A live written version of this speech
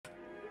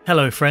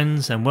Hello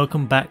friends and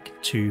welcome back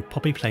to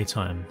Poppy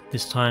Playtime.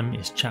 This time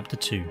is chapter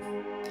 2.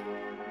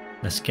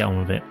 Let's get on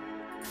with it.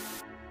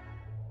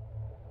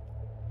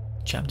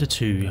 Chapter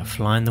 2,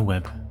 Flying the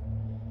Web.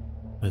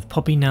 With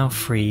Poppy now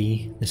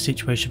free, the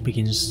situation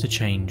begins to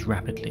change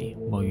rapidly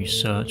while you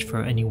search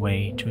for any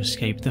way to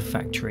escape the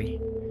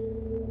factory.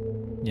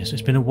 Yes,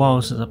 it's been a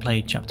while since I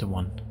played chapter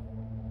 1.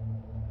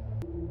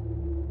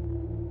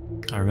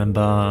 I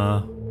remember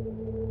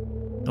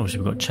obviously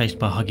we got chased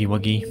by Huggy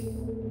Wuggy.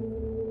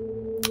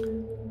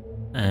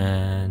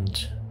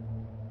 And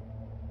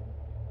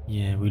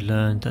yeah, we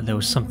learned that there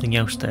was something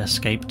else that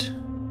escaped.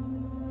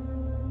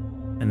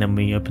 And then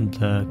we opened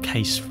the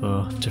case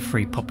to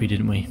free Poppy,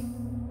 didn't we?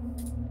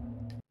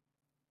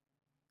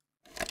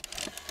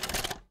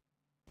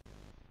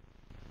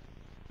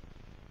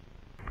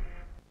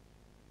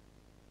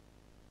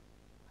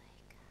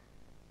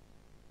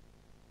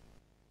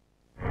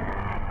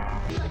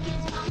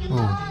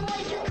 Oh.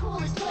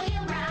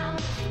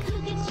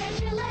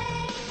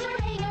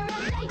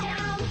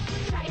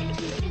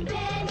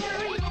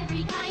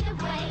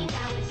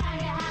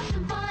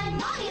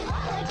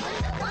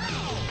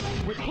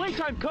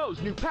 Playtime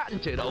Co.'s new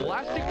patented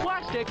elastic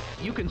plastic,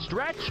 you can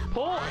stretch,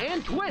 pull,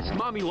 and twist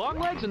Mommy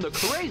Longlegs in the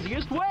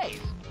craziest ways.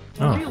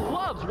 Oh. She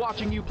loves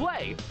watching you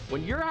play.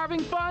 When you're having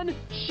fun,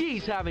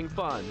 she's having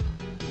fun.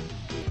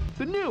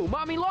 The new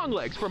Mommy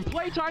Longlegs from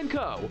Playtime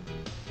Co.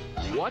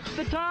 What's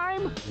the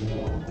time?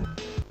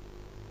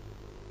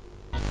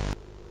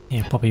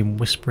 Yeah, Poppy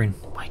whispering,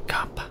 "Wake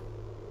up."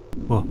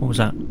 Whoa, what was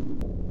that?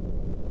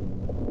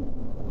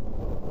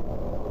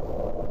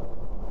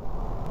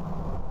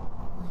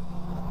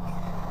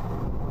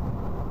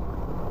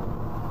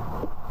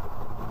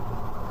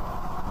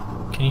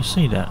 Can you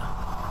see that?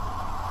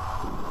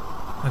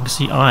 I can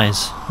see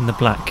eyes in the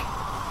black.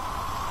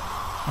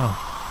 Oh,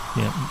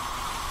 yeah.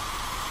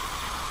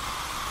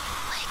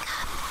 Wake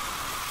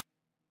up.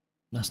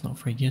 That's not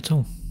freaky at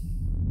all.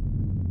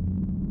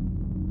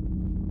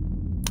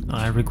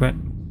 I regret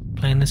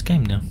playing this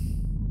game now.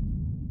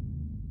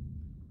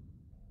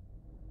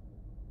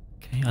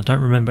 Okay, I don't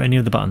remember any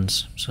of the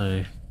buttons,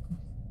 so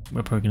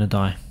we're probably gonna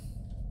die.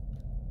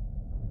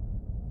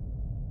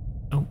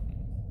 Oh.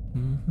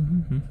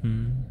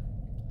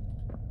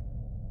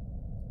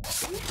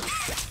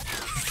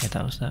 Okay,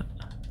 that was that.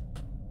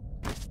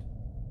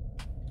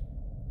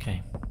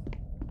 Okay.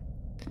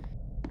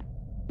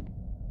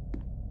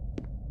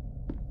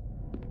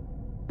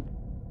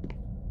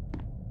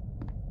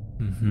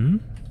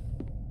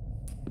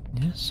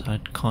 Yes, I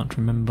can't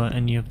remember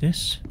any of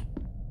this.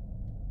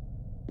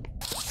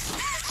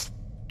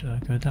 Do I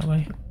go that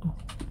way? Oh.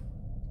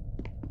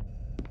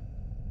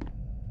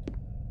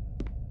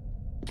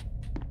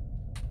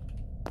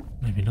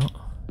 Maybe not.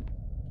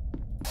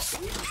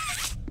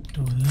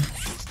 Door there.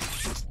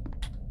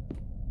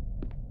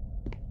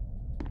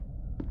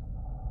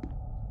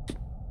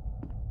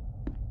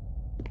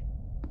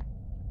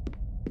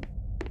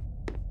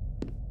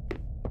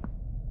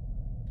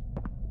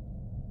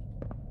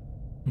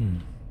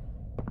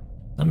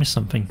 I missed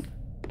something.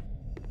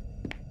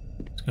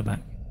 Let's go back.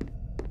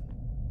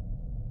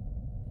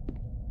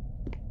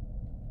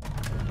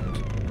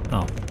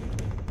 Oh.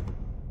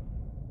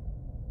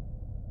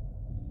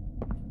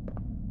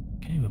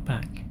 Okay, we're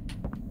back.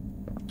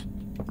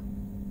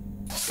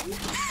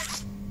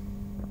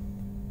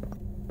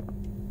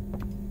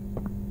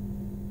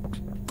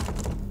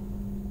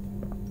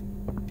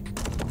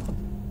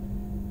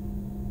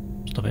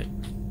 Stop it.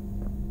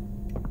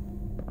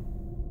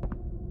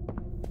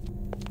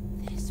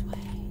 This way.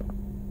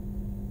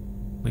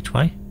 Which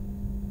way?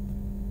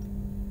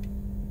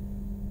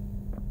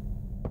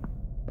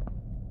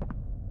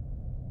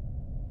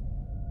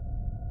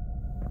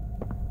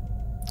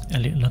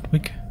 Elliot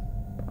Ludwig.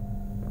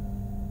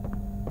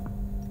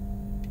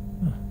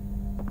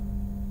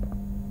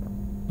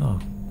 Oh,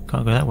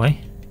 can't go that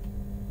way.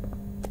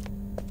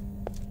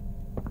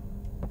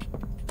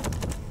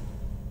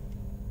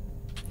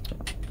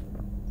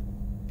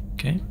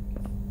 Okay.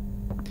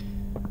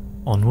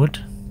 Onward.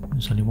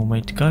 There's only one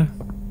way to go.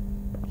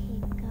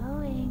 Keep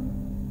going.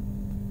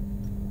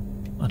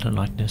 I don't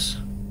like this.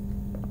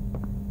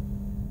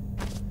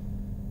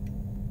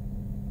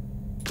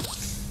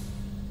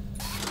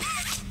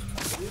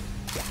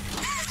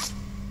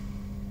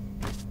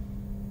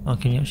 Oh,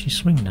 can you actually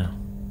swing now?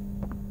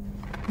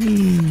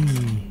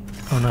 Whee!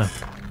 Oh no.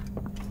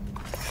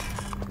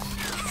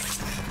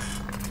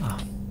 Oh,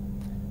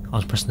 I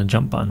was pressing the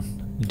jump button.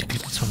 Need to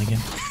click this one again.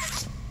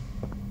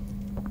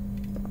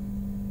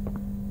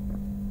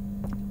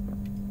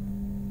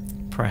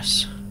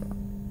 Press.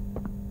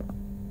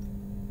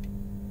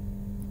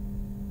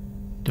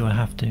 Do I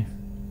have to?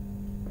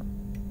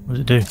 What does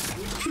it do?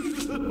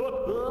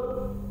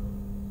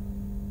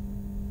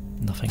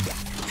 Nothing.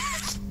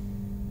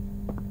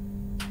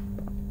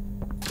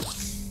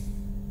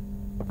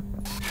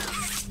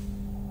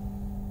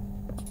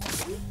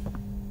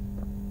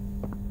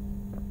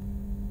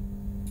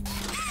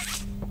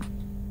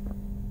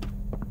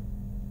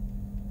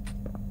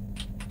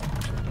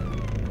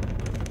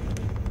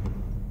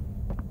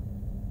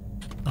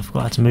 I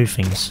forgot how to move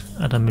things.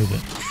 How do I move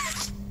it?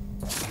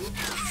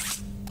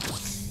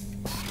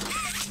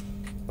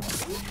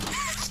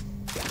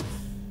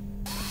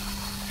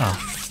 Ah,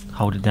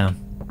 hold it down.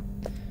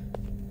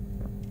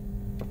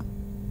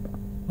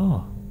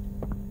 Oh,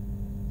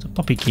 it's a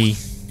poppy key.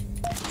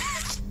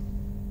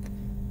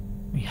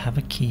 We have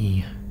a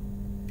key.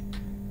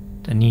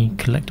 Any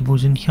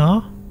collectibles in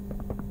here?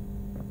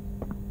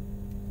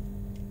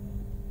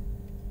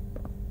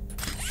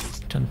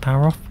 Turn the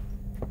power off.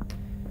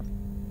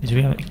 Do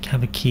we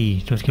have a key?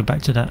 Do we have to go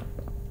back to that?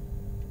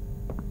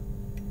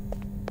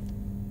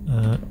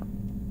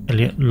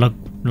 Elliot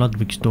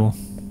Ludwig's door.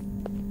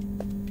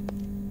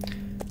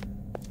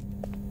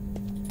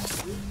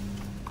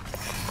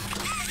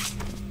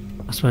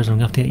 I suppose I'm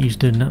gonna have to get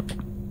used to doing that.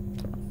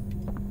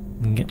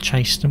 And get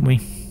chased, don't we?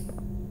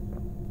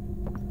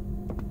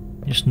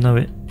 Just know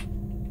it.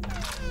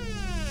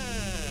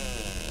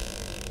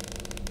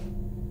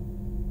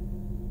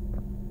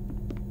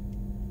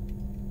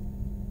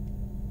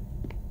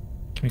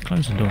 Can we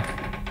close the door?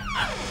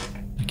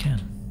 We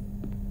can.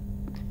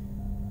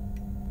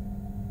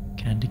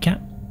 Candy cat.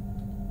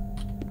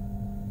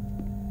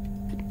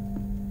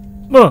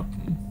 What?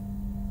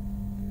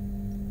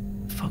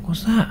 The fuck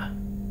was that?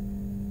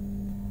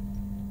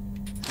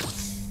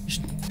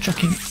 Just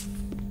chucking.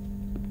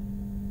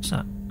 What's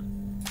that?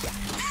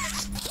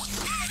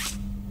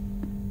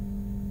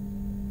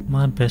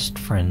 My best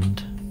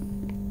friend.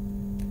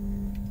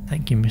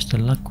 Thank you, Mr.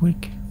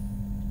 Ludwig.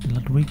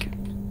 Ludwig.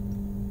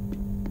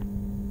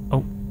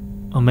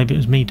 Oh, maybe it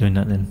was me doing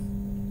that then.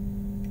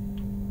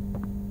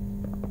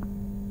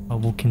 I'll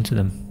walk into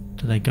them.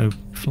 Do they go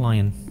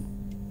flying?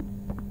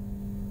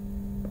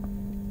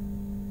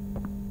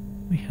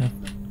 We have...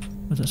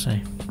 What does that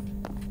say?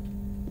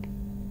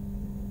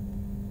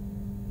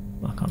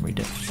 I can't read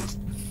it.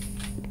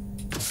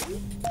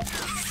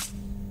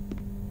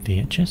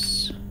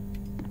 VHS.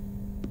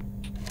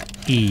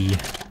 E.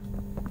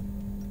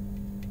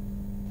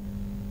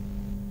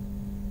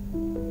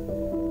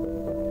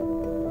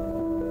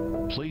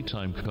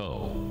 Playtime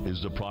Co.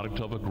 is the product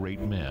of a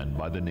great man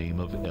by the name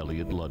of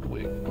Elliot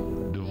Ludwig.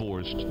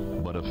 Divorced,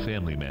 but a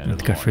family man.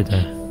 Let's go through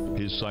there.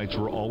 His sights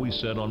were always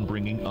set on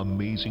bringing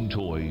amazing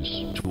toys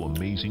to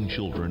amazing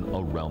children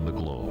around the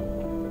globe.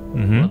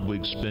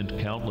 Ludwig spent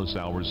countless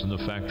hours in the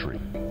factory,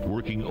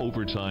 working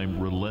overtime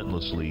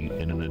relentlessly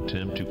in an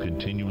attempt to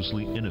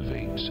continuously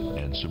innovate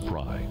and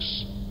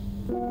surprise.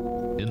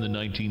 In the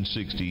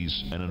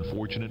 1960s, an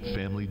unfortunate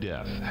family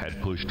death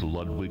had pushed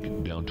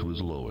Ludwig down to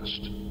his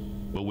lowest.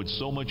 But with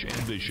so much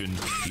ambition,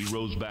 he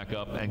rose back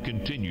up and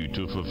continued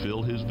to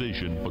fulfill his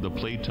vision for the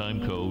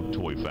Playtime Co.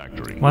 toy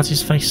factory. Why's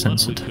his face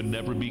censored? Ludwig could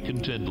never be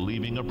content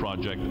leaving a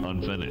project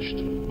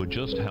unfinished. But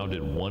just how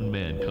did one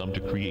man come to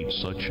create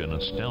such an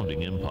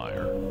astounding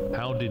empire?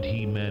 How did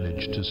he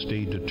manage to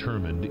stay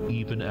determined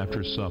even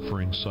after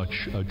suffering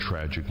such a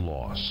tragic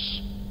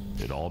loss?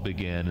 It all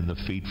began in the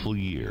fateful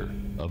year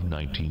of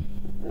 19...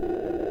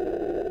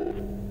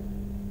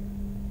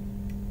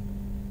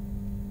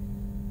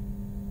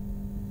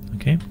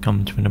 Okay,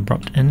 come to an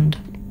abrupt end.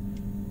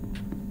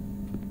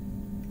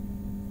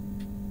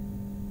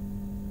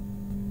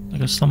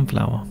 Like a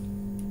sunflower.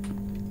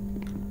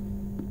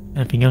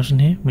 Anything else in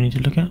here we need to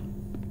look at?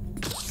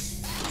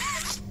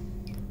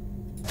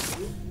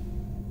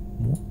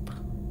 Whoop.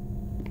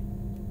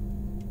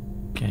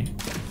 Okay.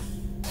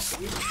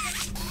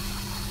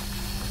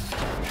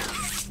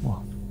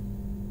 Whoa.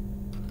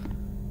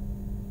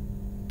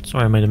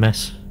 Sorry I made a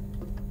mess.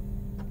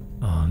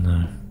 Oh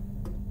no.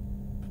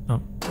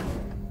 Oh.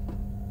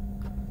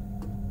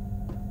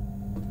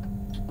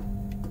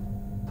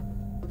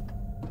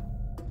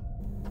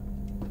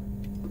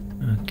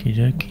 Okie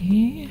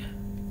dokie.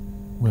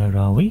 Where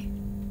are we?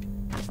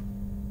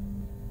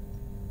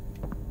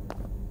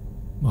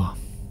 Oh,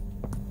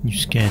 you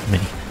scared me.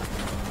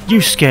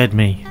 You scared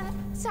me!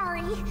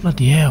 Sorry.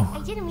 Bloody hell. I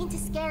didn't mean to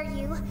scare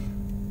you.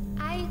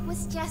 I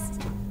was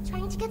just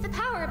trying to get the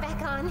power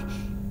back on.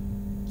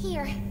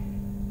 Here.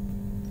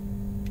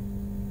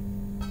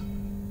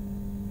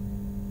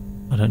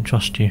 I don't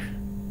trust you.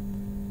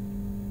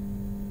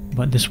 What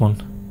about this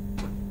one?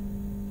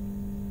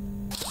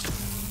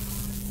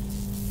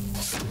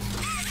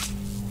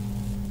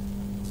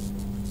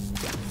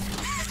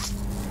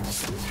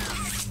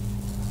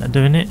 That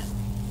doing it?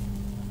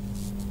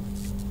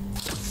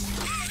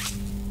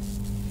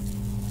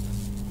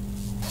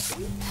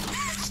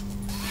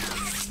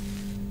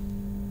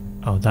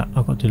 Oh, that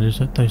I've got to do those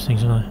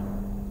things, haven't I?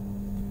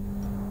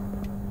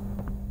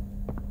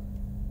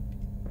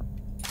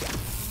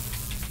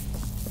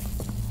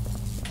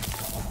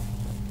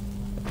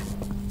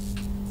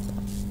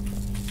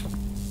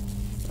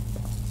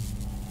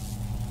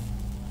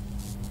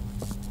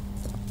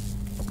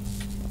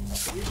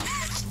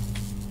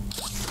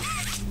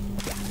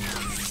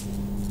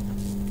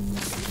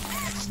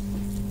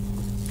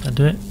 That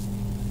do it?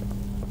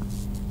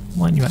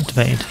 Why aren't you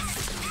activated?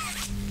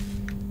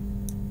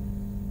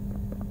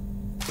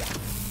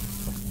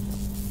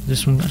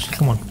 This one actually,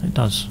 come on, it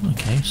does.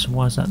 Okay, so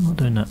why is that not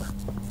doing that?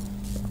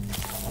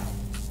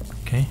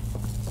 Okay.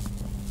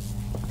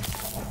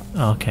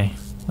 Oh, okay.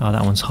 Oh,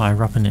 that one's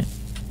higher up, isn't it?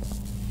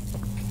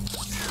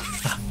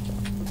 Ah.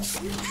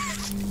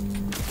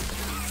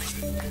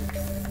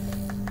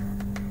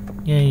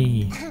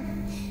 Yay.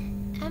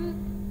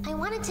 I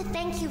wanted to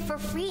thank you for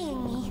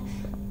freeing me.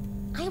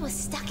 I was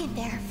stuck in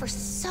there for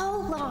so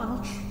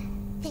long.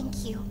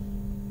 Thank you.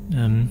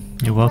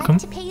 You're welcome.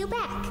 I'd like to pay you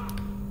back.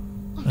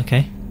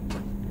 Okay.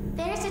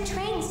 There's a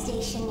train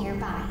station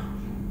nearby.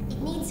 It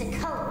needs a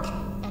code,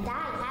 and I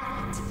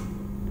have it.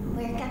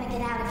 We're gonna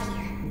get out of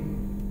here.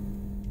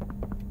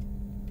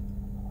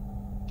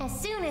 As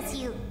soon as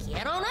you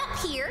get on up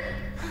here.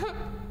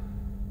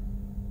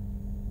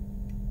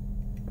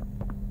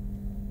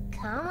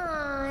 Come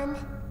on.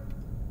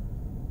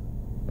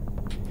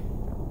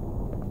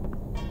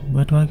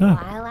 Where do I go?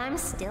 While I'm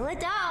still a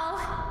doll.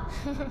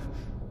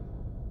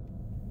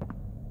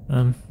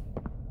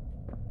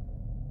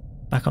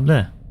 Back up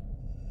there.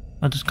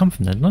 I just come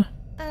from there, didn't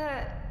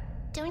I?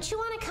 Don't you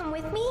want to come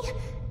with me?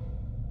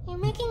 You're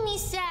making me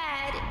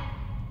sad.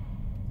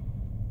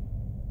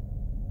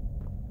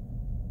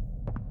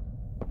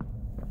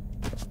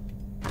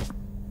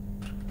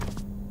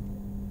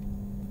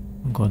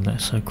 Oh god,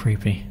 that's so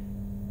creepy.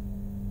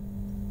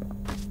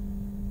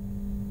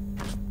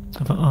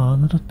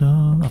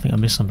 I think I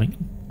missed something.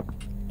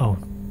 Oh.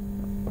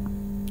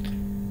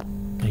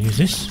 Can I use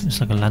this? It's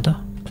like a ladder.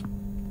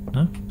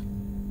 No?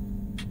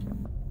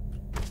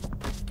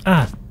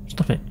 Ah!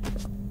 Stop it.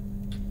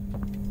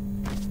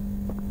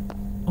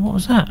 Oh, what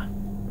was that?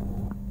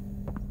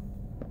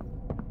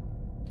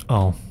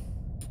 Oh.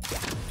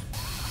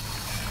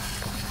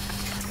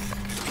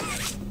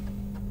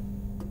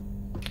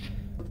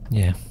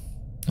 Yeah.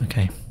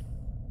 Okay.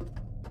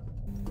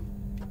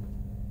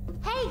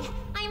 Hey,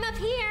 I'm up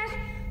here.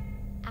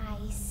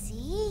 I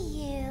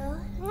see you.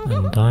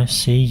 And I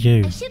see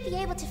you. I should be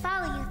able to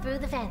follow you through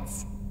the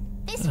fence.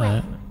 This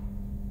way.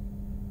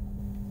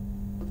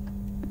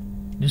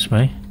 This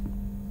way?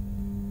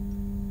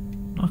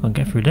 I can't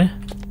get through there.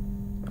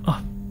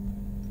 Oh.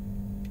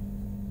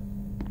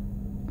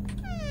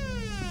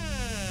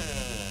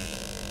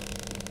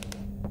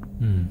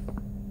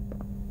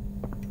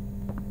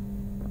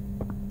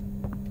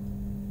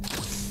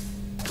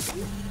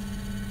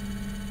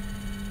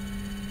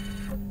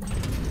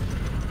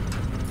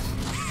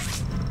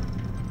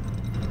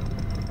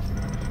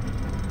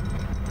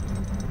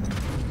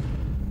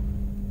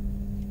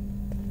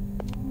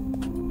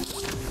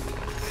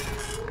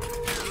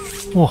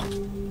 Whoa,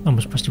 I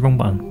almost pressed the wrong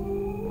button.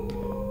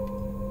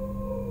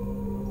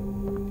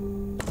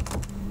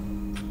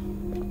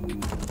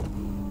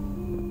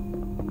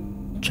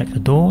 Check the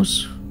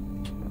doors.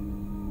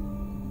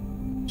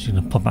 She's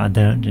gonna pop out of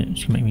there and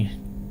she's gonna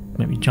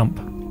make me jump.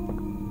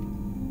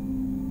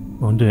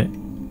 Go on, do it.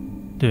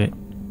 Do it.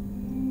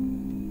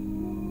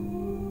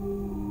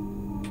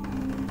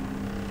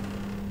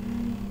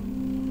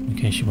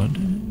 Okay, she won't do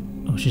it.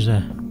 Oh, she's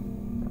there.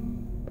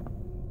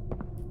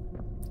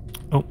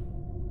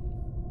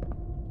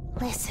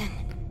 Listen,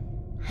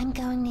 I'm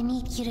going to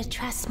need you to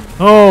trust me.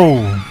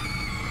 Oh!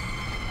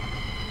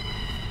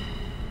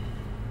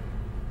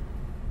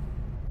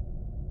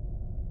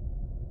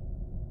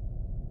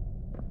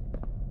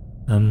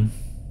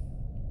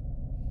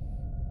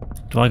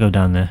 Do I go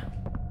down there?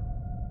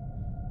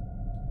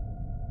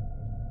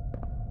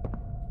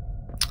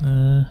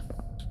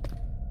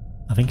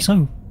 I think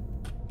so.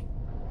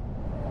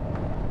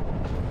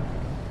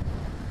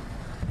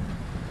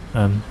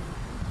 I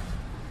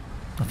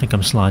think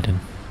I'm sliding.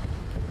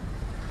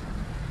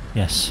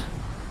 Yes.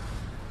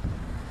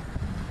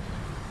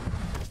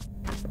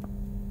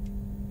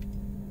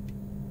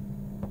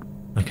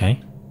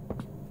 Okay.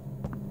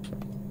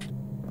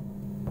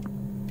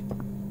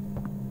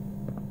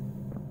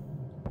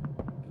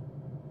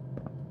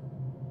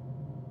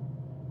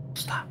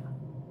 What's that?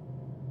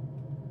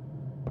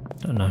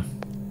 Don't know.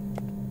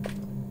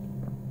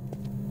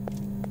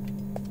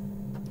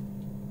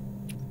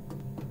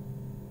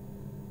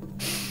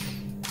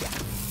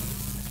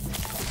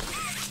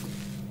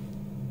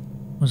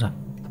 What's that?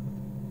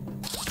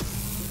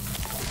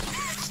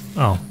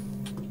 Oh.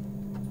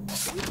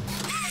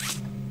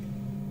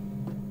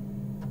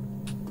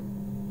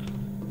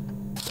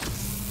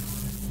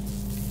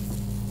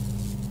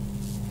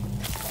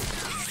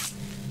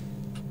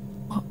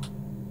 What?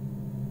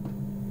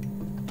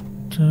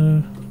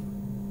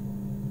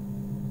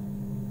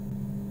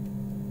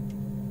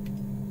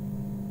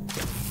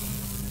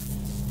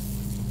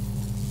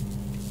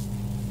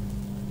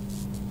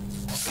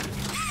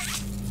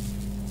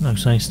 No,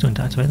 so I still need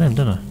to activate them,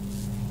 don't I?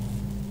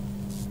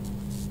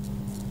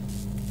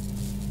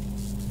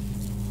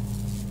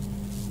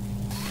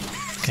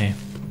 Okay.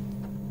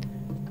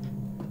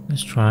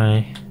 Let's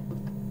try.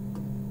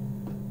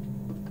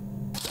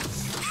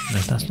 No,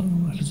 that's not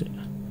gonna work, is it?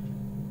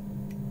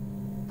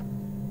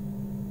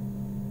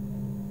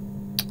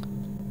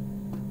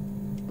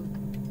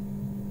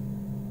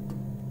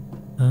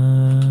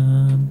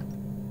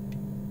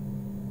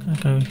 Can I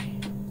go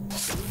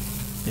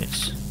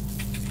this?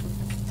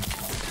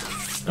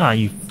 Ah,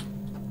 you.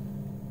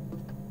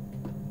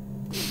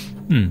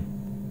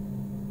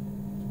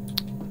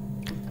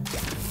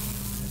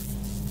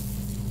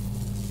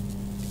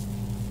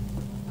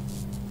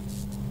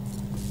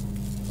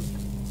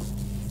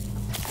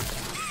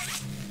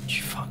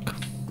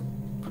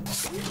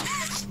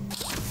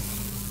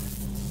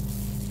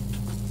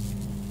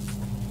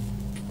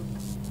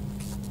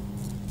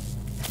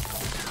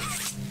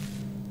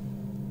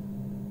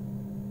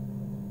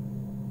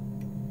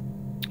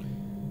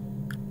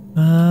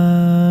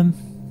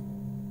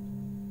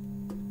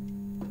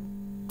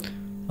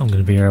 I'm going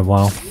to be here a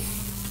while.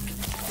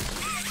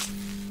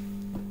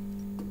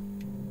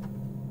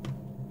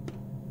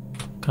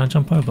 Can I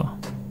jump over?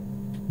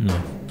 No.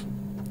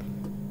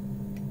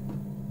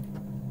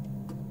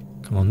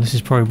 Come on, this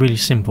is probably really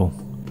simple.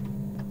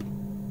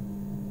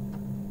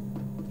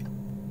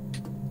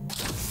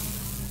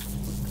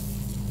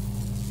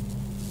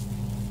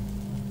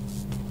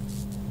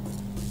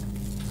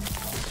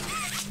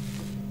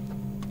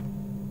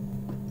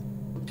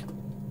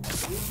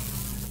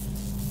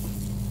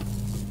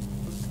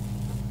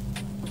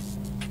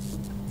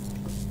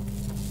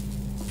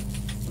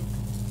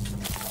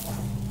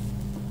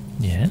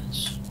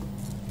 Yes.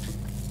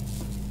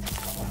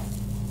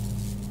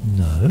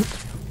 No.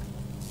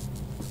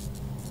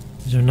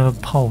 Is there another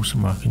pole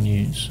somewhere I can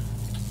use?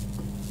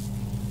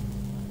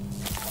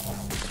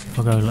 If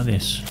I go like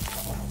this.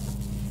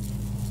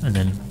 And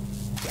then...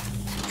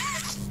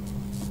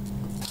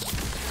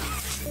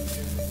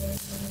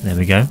 There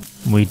we go.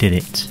 We did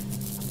it.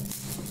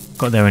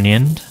 Got there in the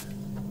end.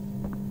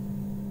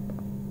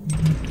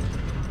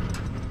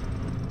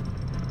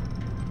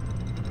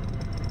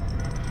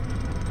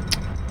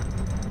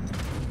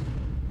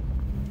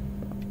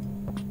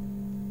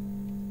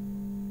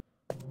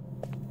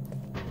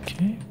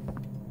 Okay.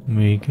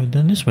 We go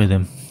down this way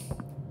then.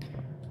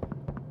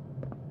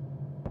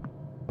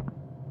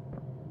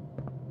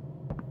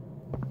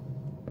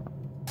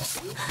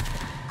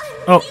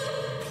 Oh!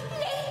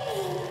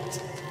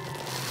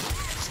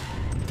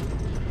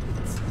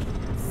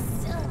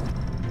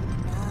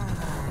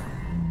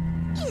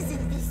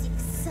 Isn't this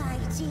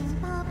exciting,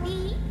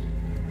 Poppy?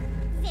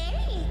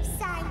 Very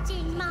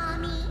exciting,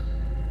 Mommy.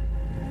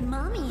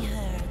 Mommy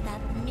heard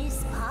that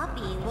Miss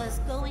Poppy was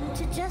going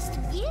to just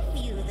give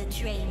you the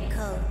train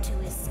code to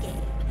escape.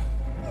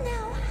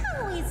 Now,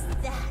 how is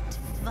that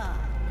fun?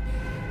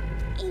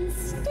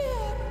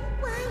 Instead,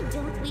 why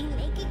don't we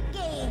make a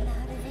game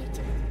out of it?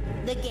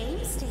 The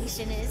game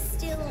station is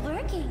still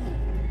working.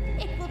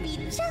 It will be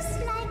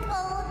just like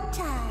old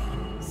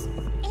times.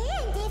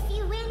 And if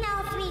you win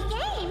all 3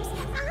 games,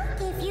 I'll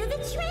give you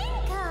the train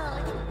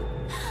code.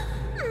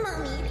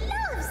 Mommy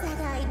loves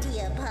that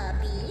idea,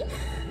 Poppy.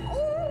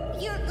 Oh,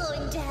 you're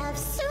going to have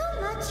so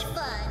much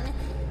fun.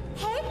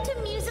 Head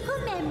to musical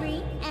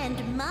memory,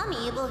 and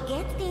Mommy will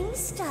get things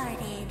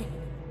started.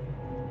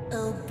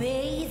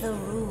 Obey the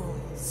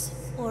rules,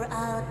 or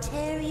I'll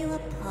tear you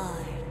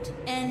apart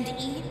and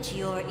eat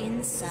your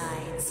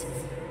insides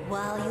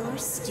while you're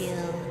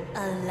still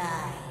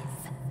alive.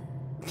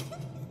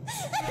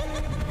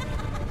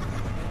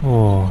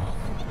 Oh.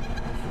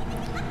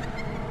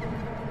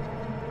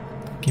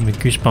 Give me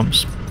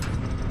goosebumps.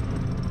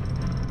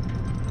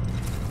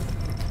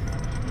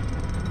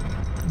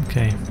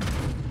 Okay.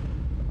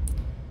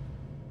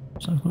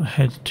 So I've got to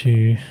head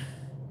to...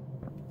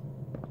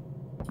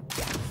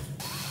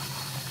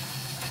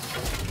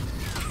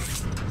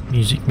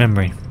 music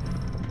memory.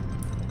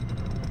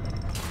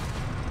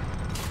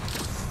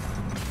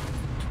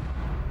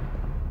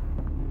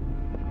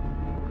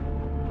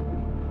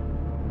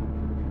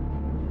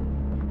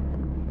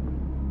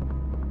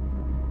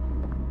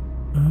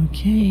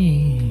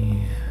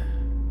 Okay.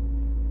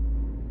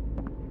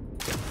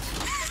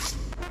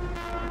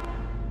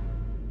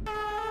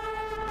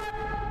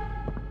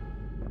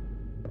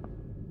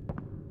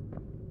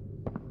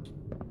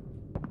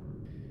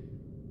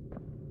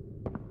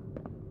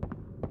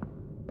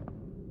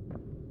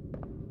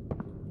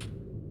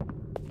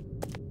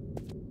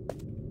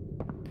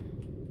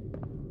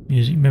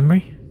 Music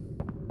memory?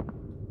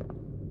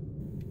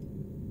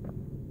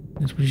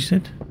 That's what you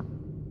said?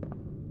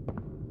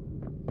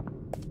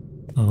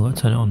 Oh,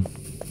 let's turn it on.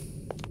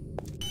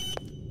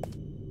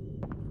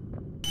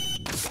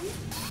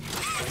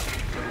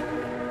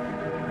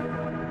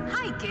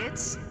 Hi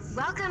kids,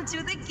 welcome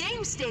to the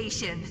game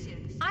station.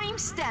 I'm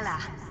Stella,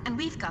 and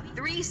we've got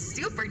 3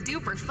 super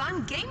duper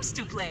fun games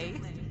to play.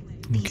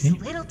 These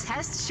little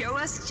tests show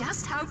us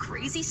just how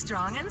crazy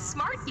strong and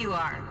smart you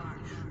are.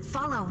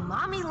 Follow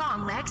Mommy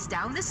Longlegs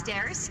down the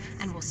stairs,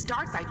 and we'll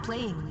start by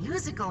playing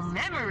musical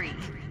memory.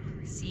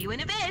 See you in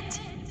a bit.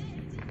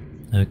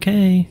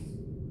 Okay.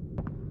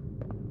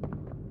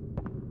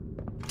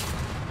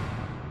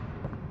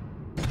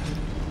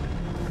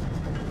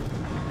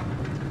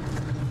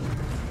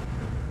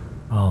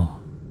 Oh.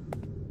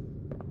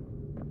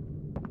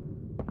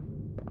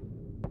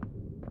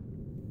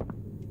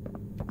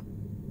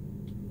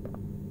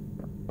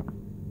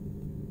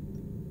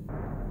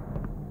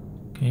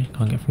 Okay,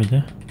 can't get through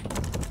there.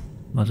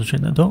 Might as well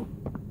check that door.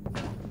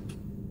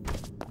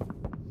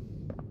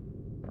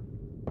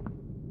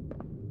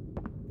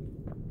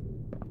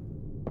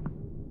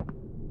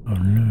 Oh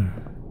no.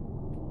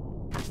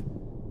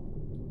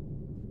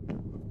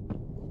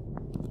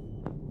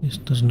 This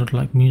doesn't look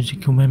like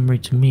musical memory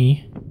to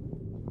me.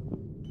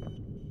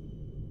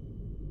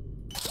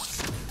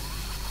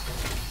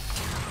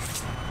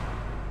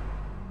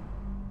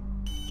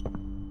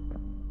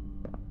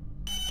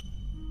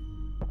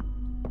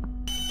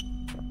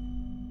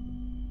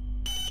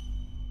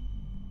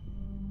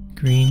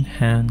 Green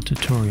hand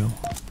tutorial.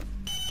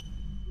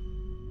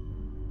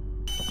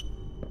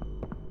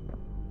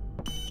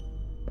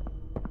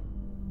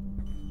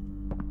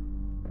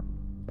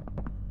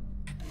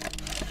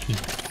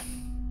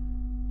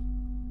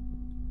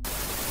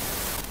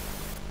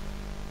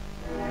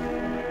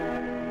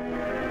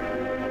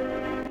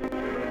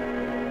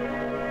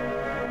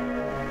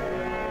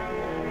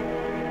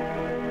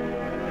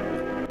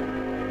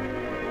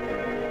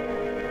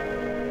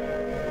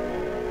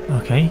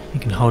 Okay, you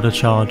can hold a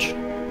charge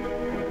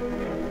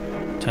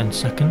 10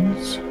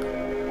 seconds.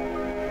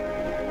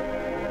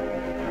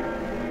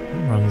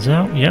 It runs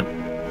out, yep.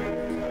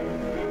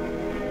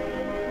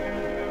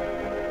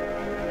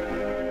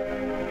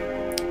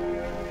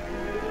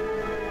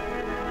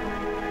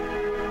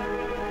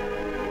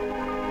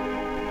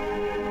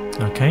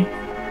 Okay.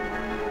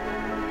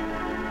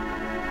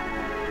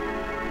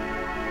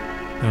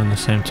 They're on the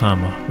same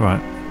timer,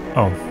 right.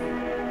 Oh.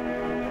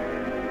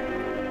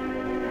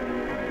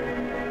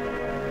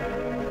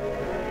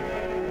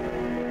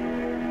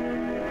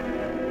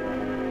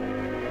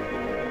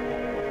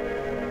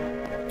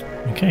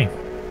 Okay.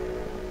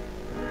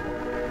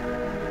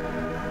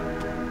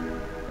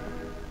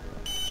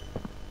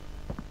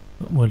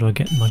 Where do I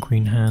get my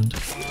green hand?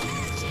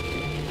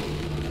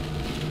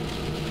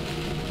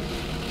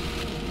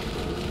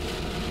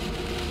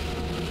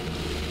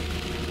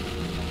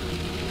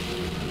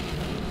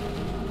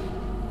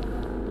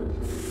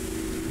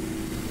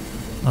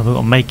 I've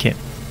got to make it.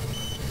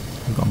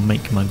 I've got to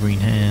make my green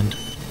hand.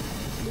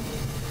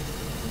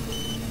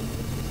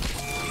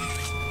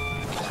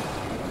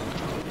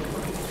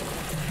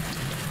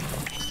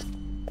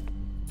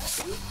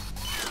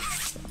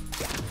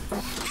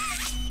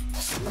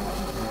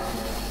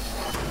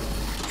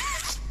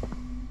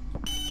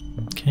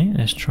 Okay,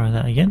 let's try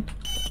that again.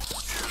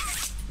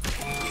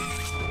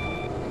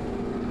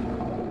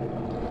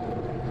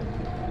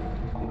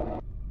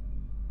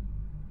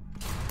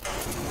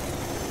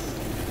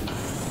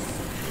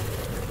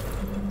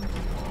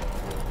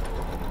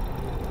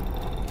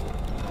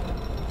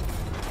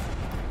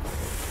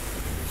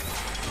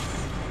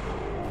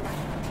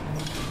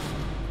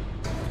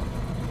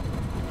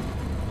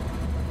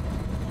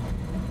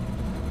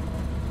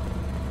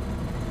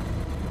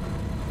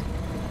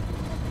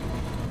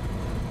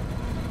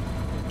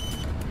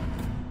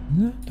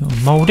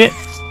 Don't mould it.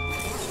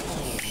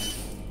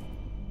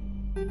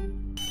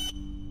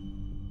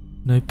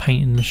 No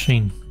painting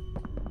machine.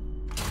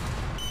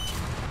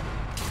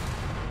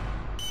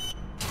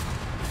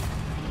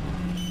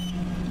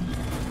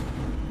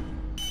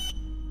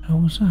 How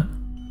was that?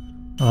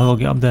 Oh, I'll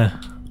get up there.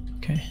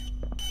 Okay.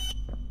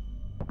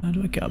 How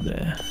do I get up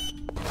there?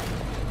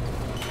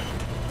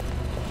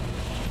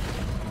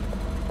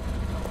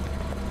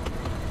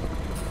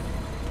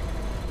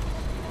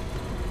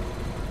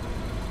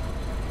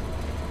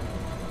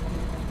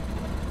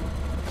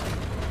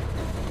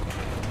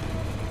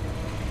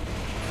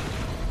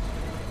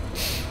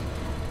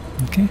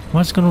 Okay,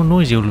 why is it gone all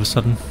noisy all of a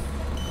sudden?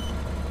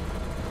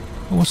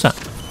 Oh, what's that?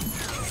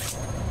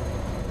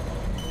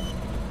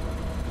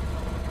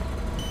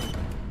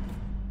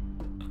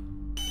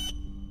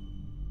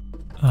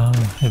 Oh,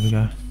 here we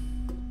go.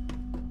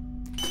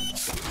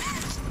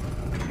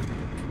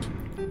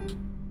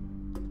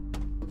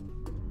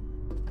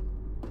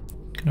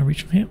 Can I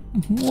reach from here?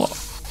 What?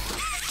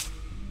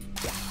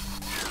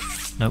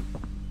 Nope.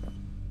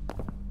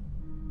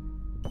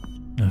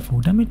 No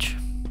full damage.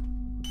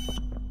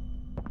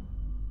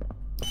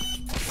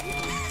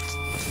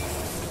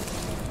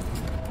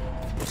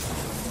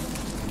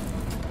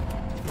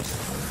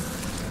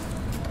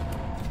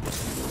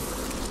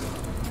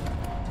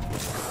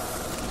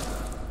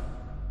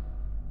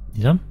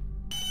 You done?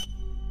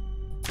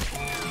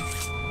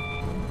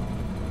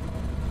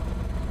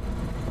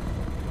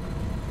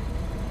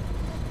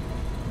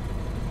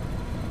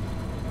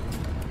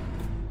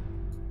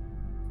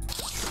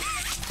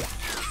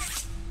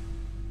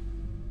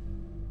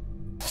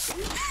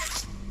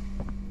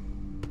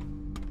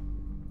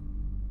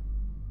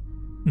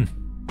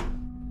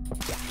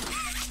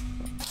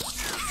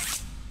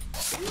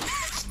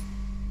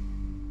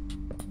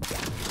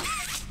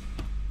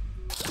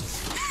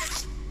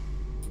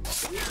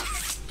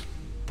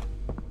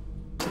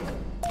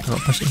 I've got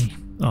to press E.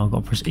 Oh, I've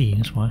got to press E,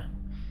 that's why.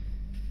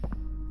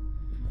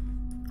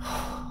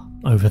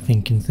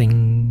 Overthinking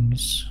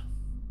things.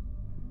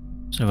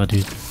 So if I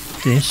do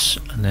this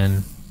and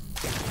then...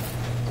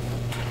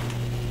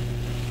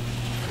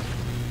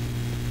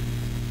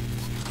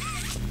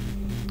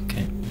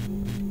 Okay.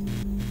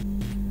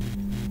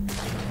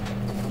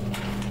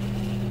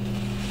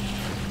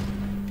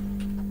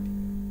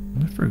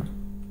 We're through.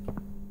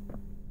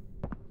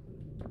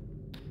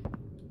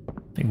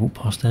 I think we walked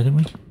past there, didn't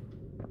we?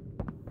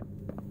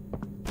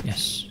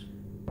 Yes.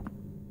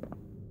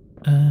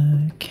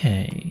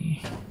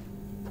 Okay.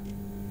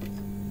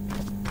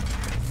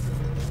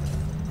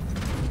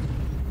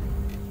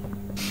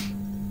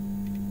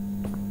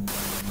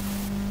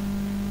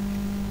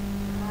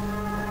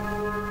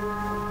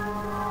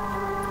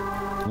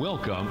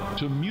 Welcome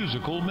to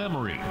Musical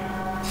Memory.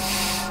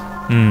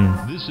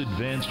 This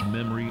advanced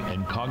memory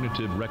and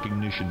cognitive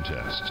recognition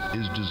test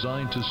is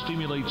designed to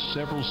stimulate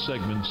several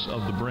segments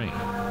of the brain,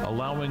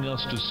 allowing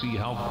us to see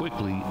how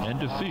quickly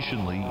and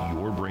efficiently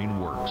your brain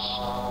works.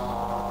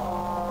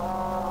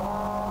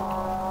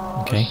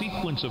 Okay. A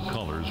sequence of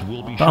colors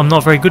will be But I'm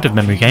not very good at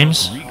memory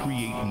games.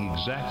 Recreate the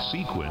exact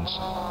sequence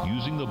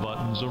using the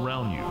buttons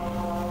around you.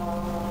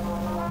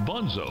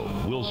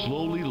 Bunzo will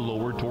slowly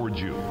lower towards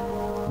you.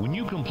 When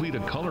you complete a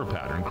color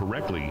pattern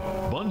correctly,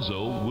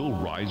 Bunzo will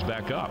rise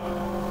back up.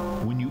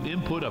 When you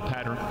input a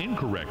pattern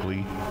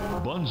incorrectly,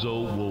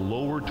 Bunzo will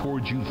lower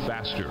towards you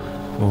faster.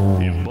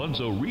 If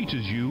Bunzo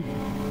reaches you,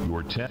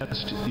 your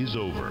test is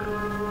over.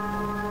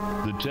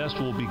 The test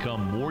will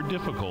become more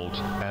difficult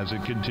as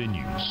it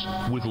continues,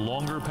 with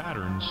longer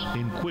patterns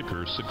in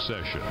quicker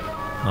succession.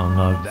 Oh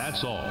no.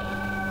 That's all.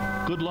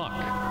 Good luck.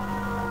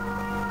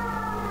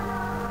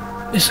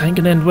 This ain't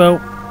gonna end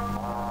well.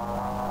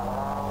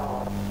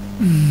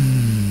 Oh,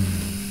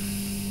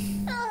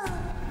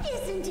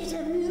 isn't it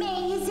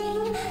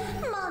amazing?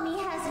 Mommy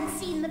hasn't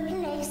seen the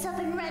place up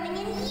and running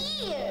in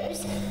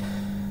years.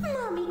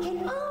 Mommy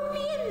can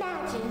only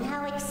imagine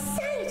how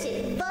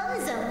excited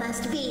Bunzo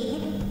must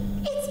be.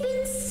 It's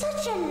been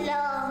such a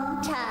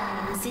long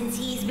time since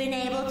he's been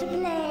able to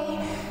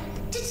play,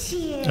 to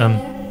cheer,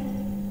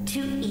 to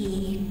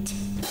eat.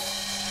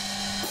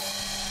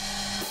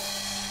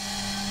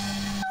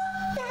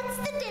 That's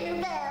the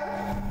dinner bell.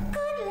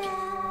 Good luck.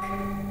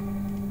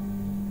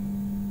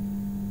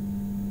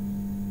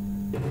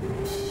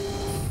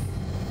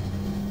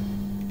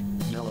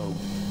 Yellow.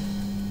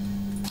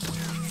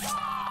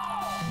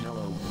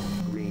 Yellow,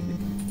 green.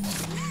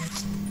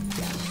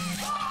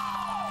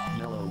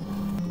 Yellow,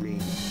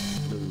 green,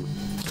 blue.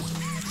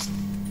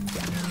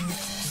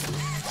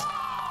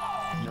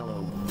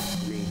 Yellow,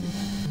 green,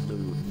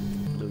 blue,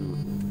 blue.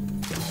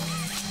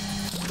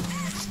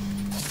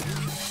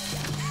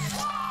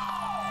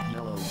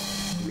 Yellow,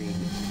 green,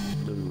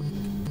 blue,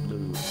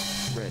 blue,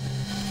 red.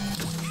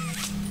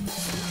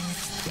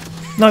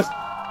 No.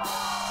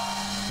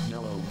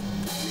 Yellow,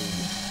 green,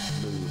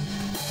 blue,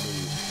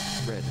 blue,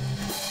 red.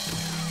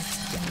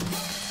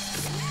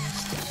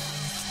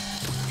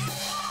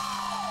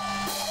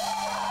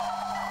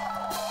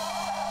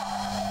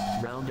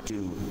 Round 2.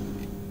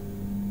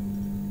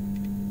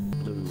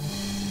 Blue.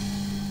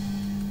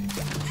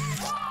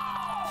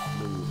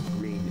 Blue,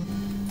 green.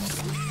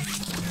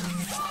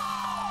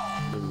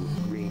 Blue,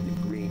 green,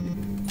 green.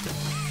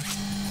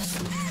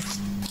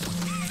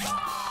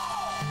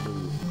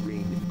 Blue,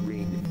 green,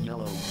 green,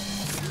 yellow.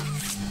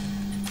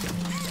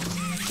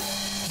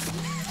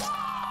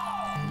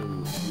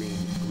 Blue,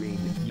 green,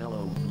 green,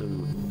 yellow,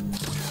 blue.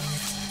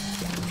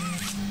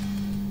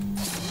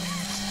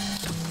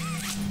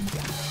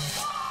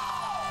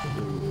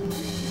 Blue,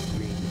 green,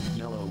 green,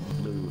 yellow,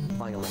 blue,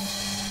 violet.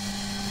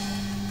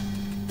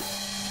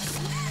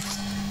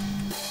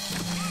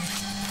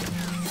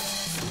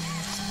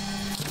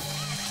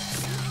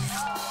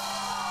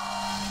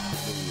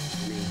 Blue,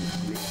 green,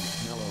 green,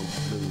 yellow,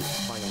 blue,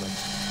 violet.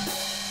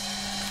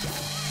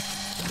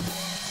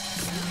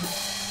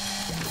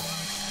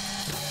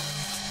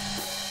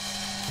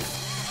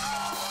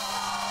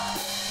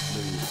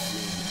 Blue,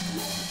 green,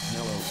 green,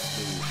 yellow,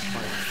 blue,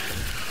 violet.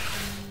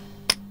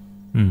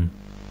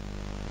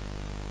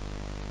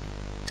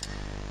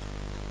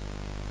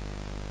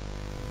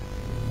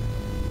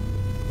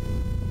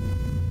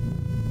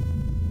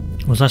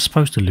 Was I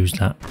supposed to lose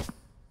that?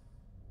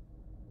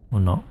 Or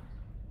not?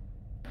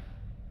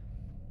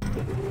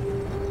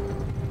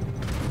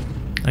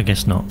 I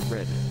guess not.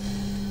 Red.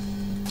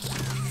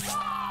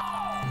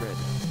 Red,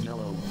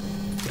 yellow.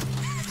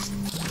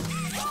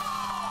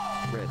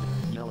 Red,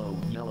 yellow,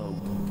 yellow.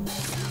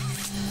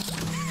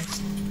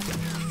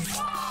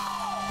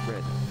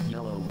 Red,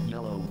 yellow,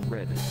 yellow,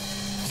 red.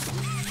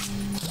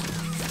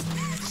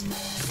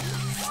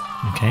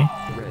 Okay.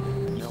 Red,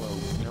 yellow,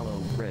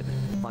 yellow, red,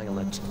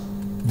 violet.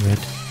 Red,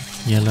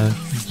 yellow,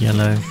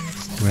 yellow,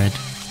 red.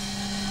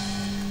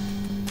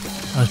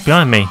 Oh, it's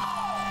behind me.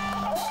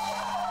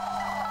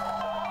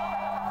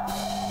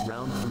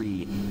 Round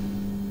 3.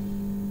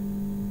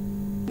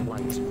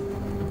 White.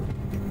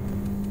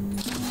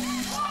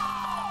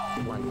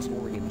 White,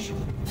 orange.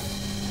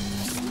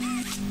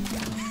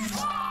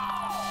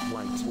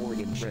 White,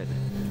 orange, red.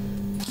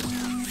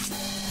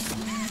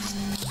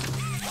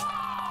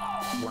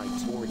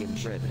 White,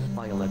 orange, red,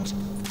 violet.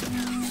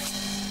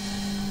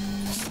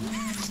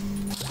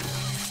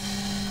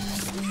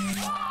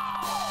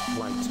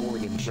 White,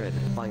 orange, red,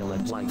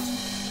 violet, light.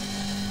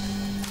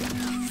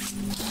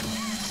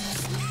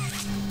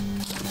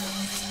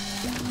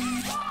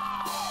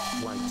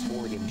 White,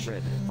 orange,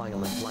 red,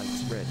 violet,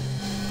 light, red.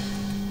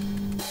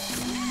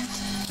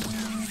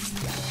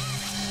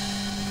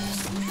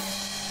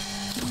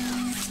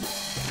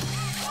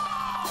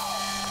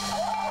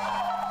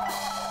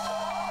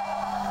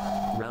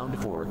 Round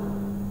 4.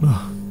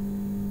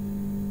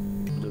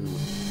 Blue.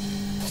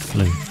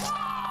 Blue.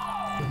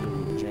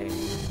 Blue, J.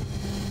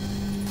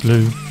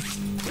 Blue.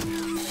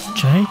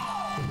 J?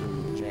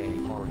 Blue, J,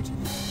 heart.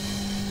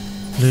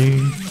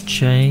 Blue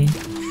J.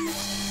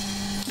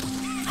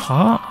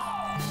 Heart?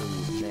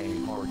 Blue, J,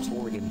 heart,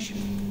 orange.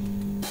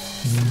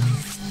 Blue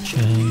J.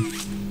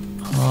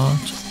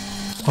 Heart.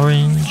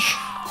 Orange.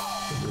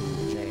 Blue,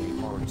 J,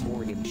 heart,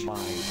 orange, 5.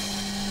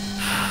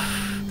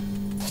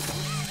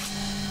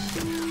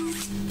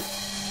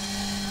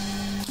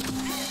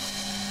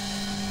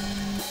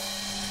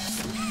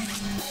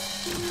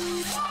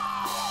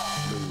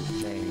 Blue,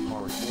 J,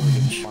 heart,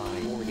 orange,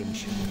 5,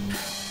 orange.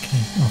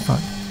 Oh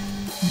fuck.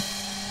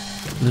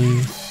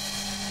 Blue.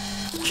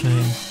 J.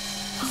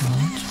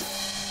 Heart.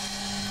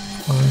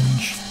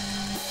 Orange.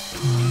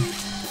 Heart.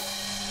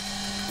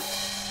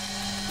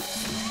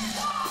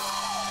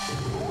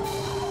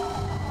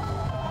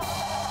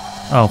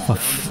 Oh, for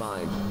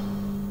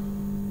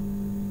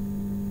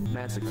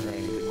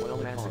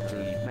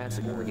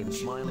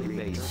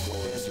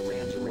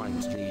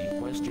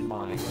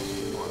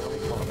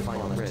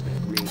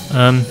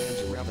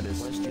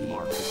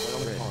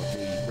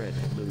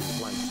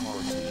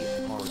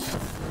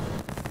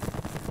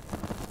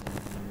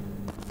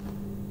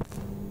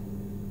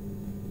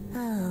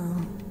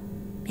Oh,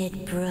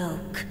 it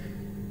broke.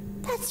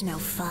 That's no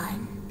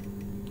fun.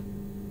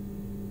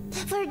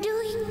 For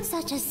doing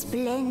such a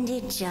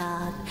splendid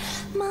job,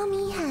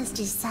 Mommy has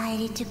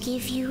decided to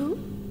give you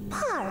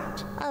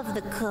part of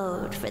the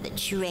code for the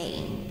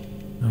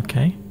train.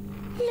 okay.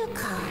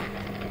 Look up.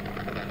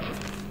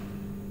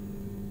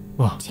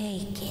 Whoa.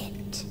 Take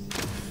it.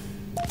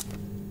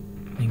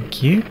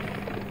 Thank you.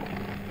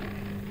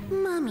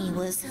 Mommy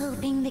was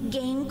hoping the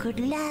game could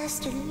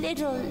last a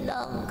little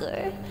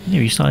longer.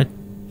 Yeah, you started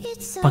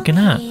It's bugging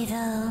out. okay,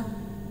 though.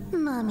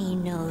 Mommy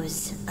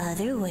knows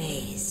other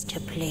ways to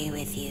play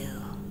with you.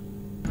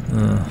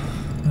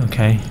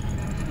 Okay.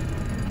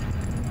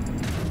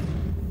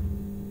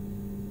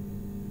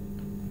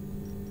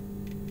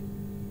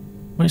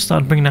 When it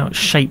started bringing out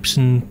shapes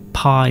and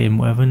pie and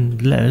whatever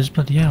and letters,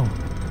 bloody hell.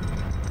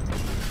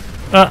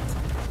 Ah!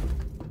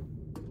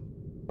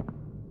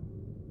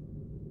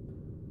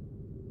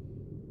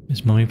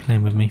 Is Mummy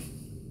playing with me?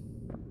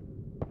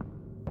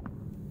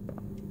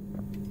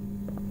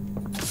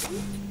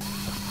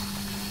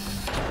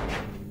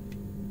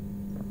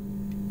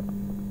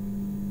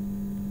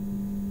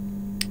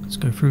 Let's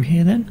go through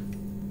here then.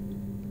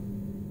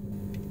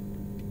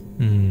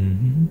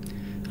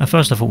 At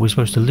first I thought we were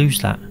supposed to lose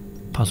that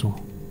puzzle.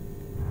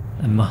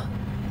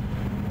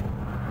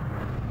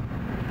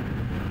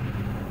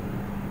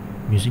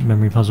 Music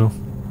memory puzzle.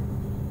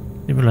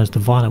 Didn't realise the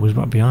violet was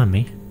right behind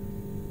me.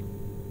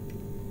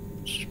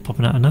 Just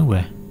popping out of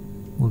nowhere.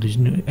 All these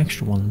new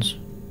extra ones.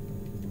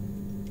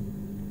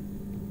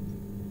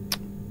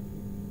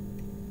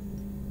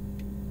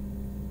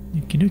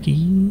 Okie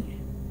dokie.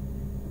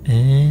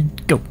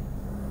 And go.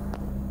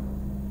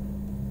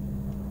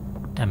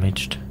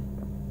 Damaged.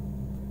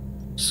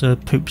 Sir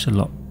poops a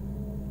lot.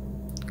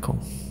 Cool.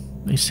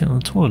 He's sitting on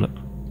the toilet.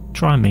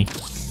 Try me.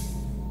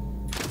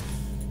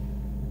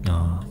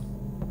 Ah,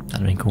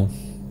 that'd be cool.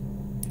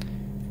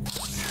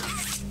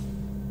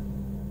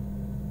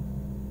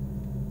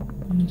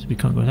 So we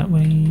can't go that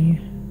way.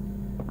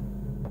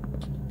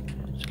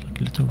 It's like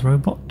a little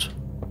robot.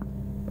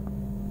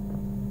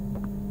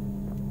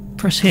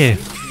 Press here.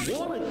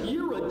 Want to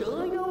hear a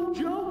dino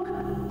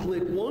joke?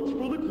 Click once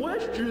for the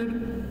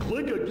question.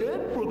 Click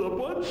again for the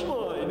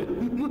punchline.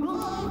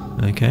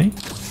 Okay.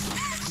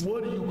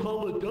 What do you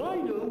call a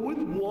dino with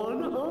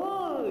one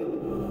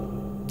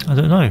eye? I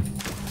don't know.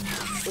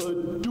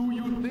 Do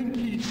you think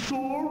he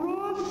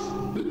saw us?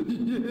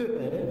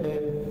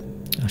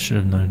 I should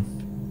have known.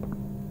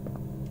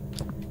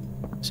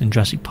 It's in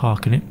Jurassic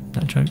Park, isn't it?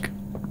 That joke.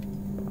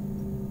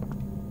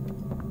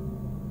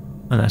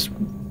 And that's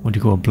what do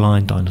you call a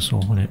blind dinosaur,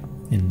 wasn't it?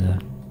 In the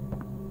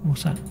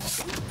what's that?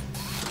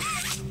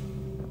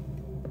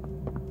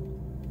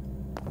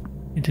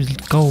 It is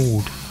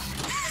gold.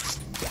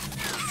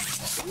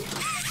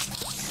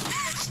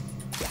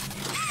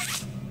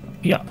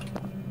 Yeah.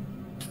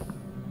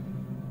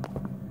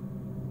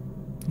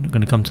 I'm not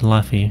going to come to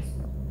life here.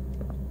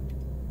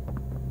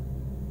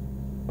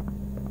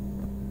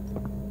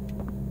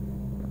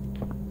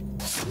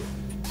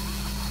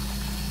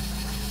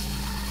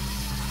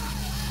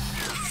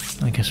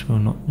 I guess we're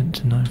not meant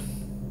to know.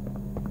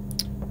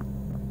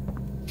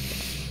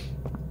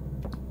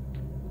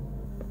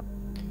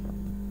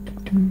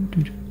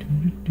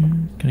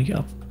 Can I get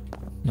up?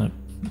 No.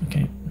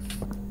 Okay.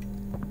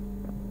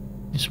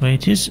 This way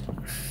it is.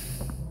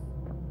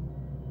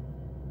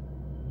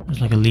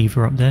 There's like a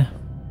lever up there.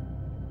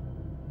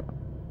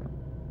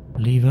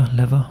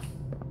 Lever.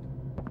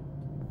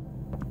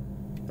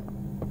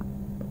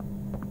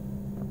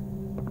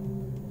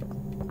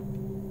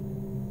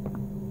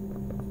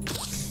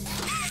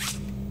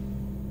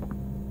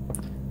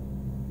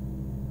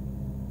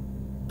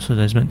 So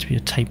there's meant to be a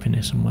tape in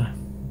there somewhere.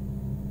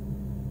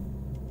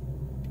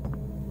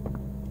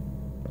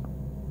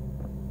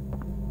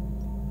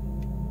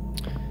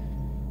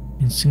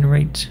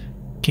 Incinerate,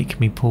 kick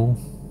me Paul.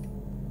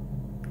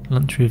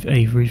 Lunch with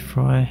Avery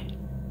Fry.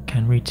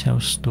 Can retail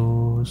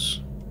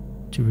stores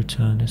to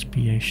return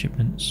SBA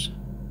shipments.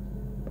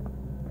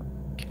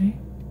 Okay.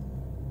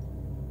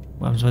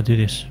 What happens if I do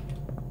this?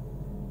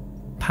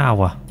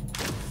 Power.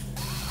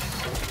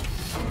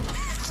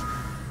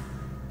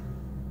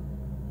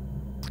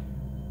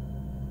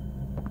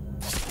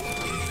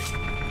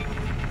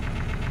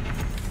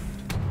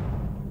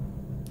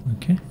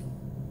 Okay.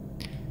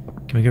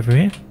 Can we go through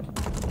here?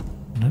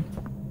 No.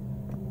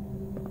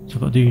 So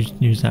I've got to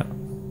use that.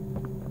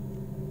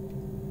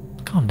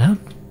 Calm down.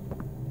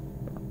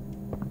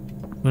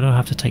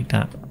 have to take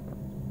that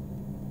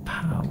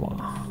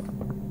power.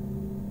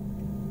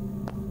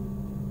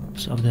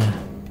 It's up there.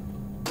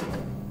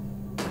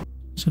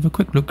 Let's have a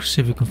quick look,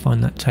 see if we can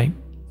find that tape.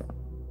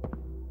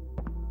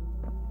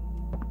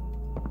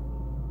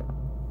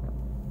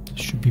 It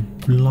should be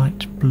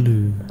light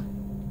blue.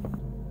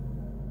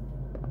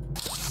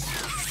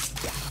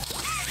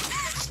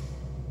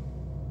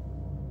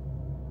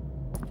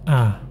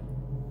 Ah.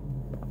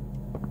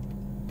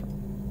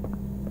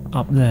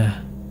 Up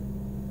there.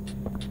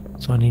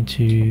 So I need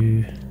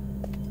to...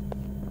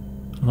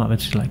 I might be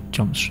able to like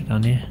jump straight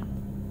down here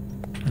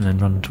and then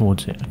run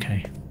towards it.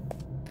 Okay.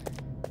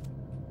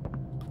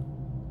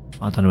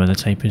 I don't know where the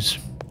tape is.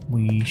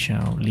 We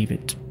shall leave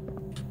it.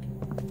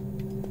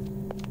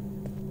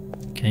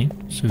 Okay,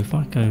 so if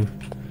I go...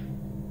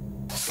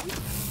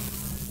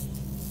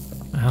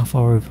 How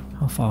far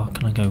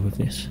can I go with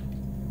this?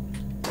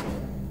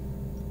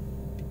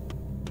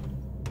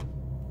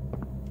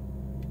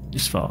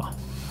 This far.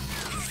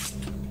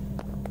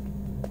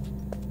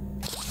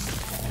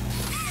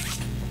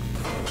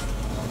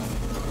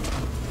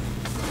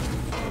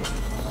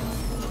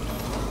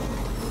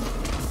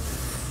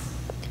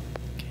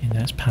 Okay,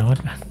 that's powered.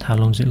 How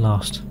long does it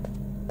last?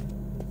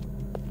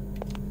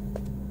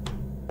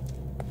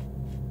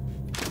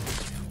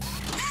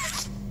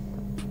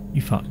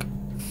 You fuck.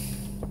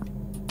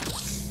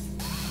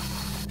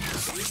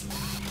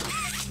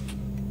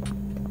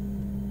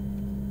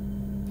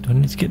 Do I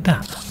need to get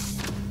that?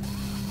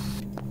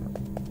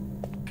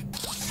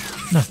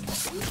 No.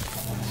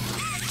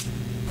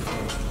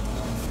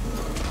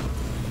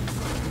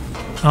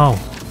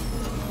 Oh.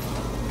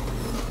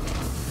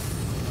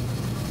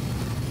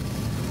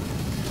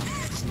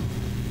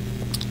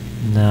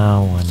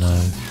 Now I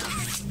know.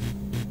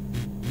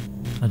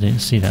 I didn't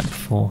see that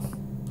before.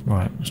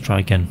 Right, let's try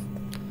again.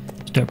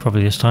 Let's do it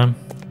properly this time.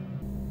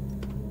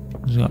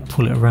 Just got to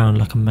pull it around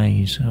like a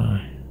maze.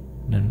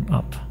 And then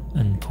up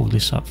and pull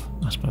this up,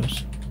 I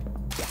suppose.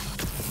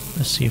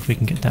 Let's see if we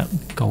can get that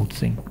gold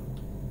thing.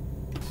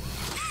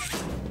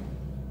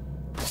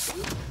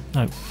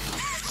 No.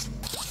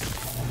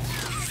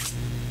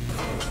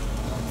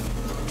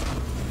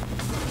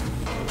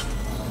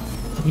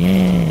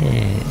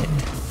 Yeah.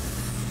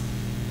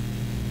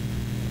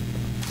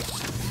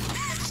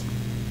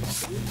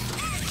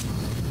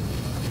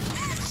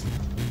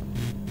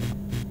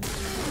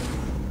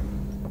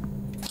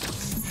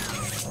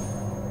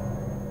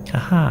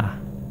 Haha.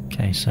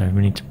 Okay, so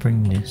we need to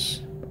bring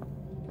this.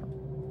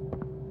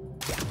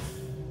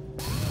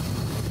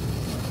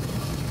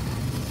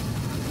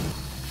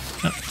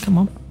 Oh, come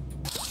on.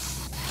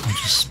 I'm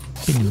just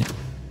spinning it.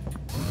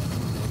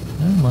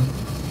 Come on.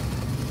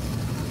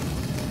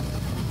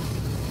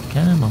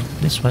 Come on,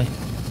 this way.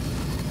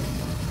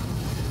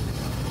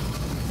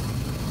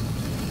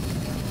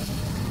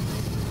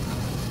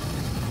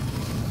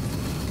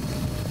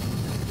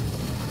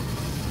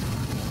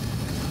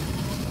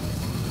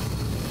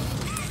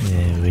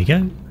 There we go.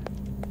 And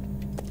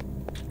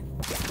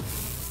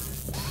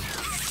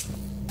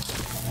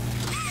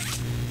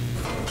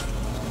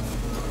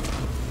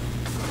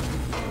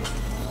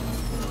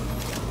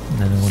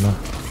then I wanna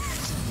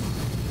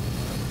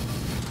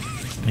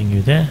bring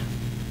you there.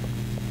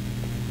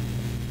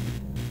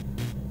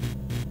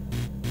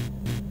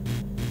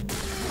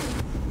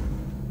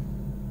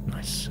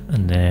 Nice.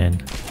 And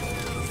then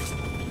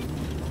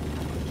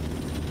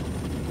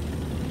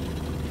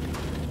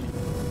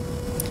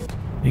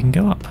we can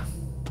go up.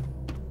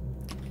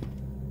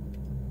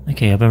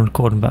 Okay, I've been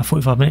recording about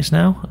 45 minutes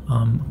now.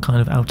 I'm kind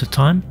of out of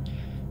time,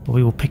 but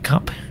we will pick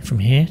up from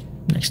here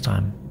next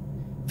time.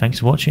 Thanks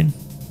for watching.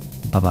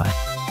 Bye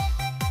bye.